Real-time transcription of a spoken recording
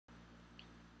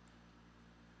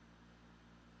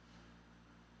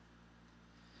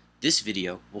This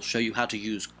video will show you how to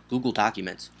use Google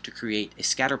Documents to create a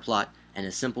scatter plot and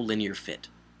a simple linear fit.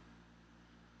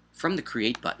 From the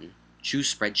Create button,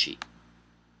 choose Spreadsheet.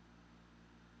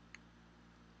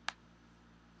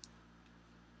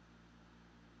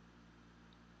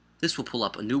 This will pull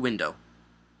up a new window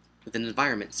with an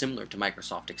environment similar to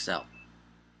Microsoft Excel.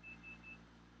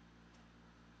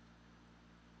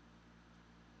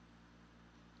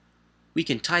 We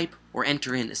can type or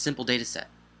enter in a simple data set,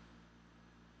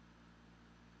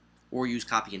 or use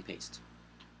copy and paste.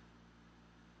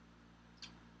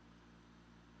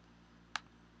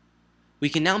 We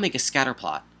can now make a scatter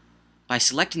plot by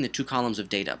selecting the two columns of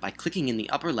data by clicking in the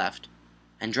upper left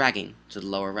and dragging to the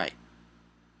lower right.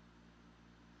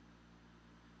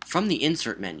 From the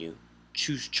Insert menu,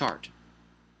 choose Chart.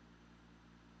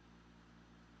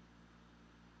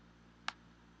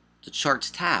 The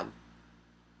Charts tab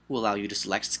will allow you to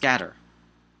select Scatter,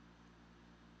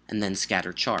 and then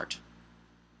Scatter Chart.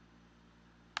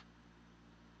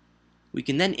 We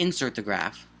can then insert the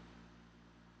graph,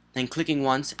 then clicking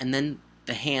once, and then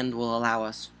the hand will allow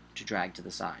us to drag to the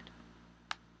side.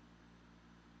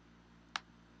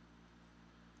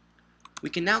 We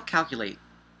can now calculate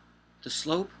the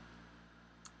slope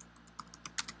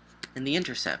and the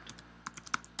intercept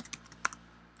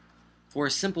for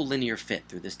a simple linear fit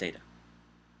through this data.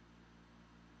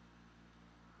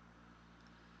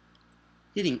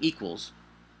 Hitting equals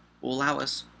will allow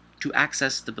us to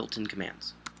access the built-in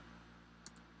commands.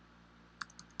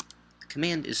 The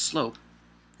command is slope,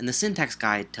 and the syntax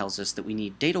guide tells us that we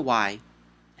need data y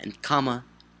and comma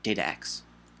data x.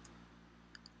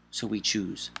 So we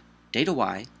choose data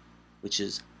y, which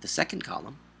is the second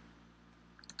column,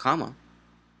 comma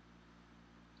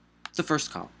the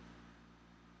first column.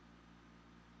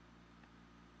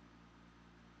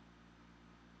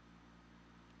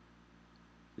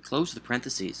 We close the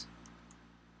parentheses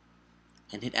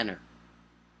and hit enter.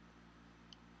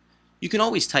 You can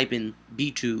always type in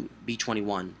B2,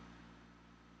 B21,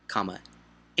 comma,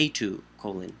 A2,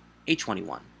 colon,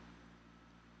 A21,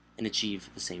 and achieve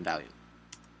the same value.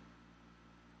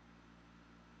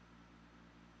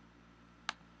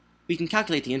 We can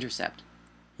calculate the intercept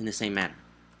in the same manner.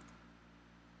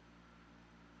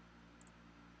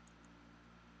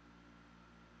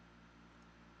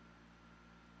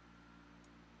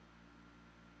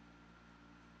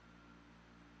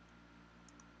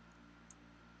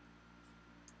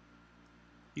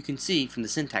 You can see from the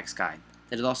syntax guide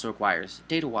that it also requires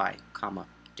data y, comma,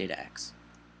 data x.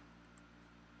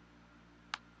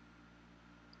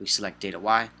 We select data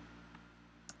y,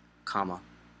 comma,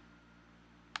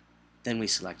 then we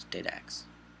select data x.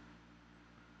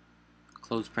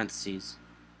 Close parentheses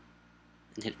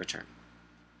and hit return.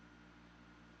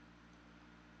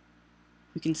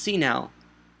 We can see now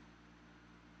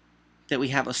that we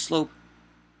have a slope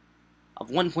of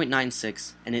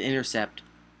 1.96 and an intercept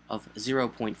of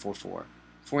 0.44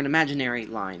 for an imaginary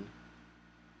line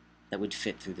that would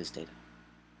fit through this data.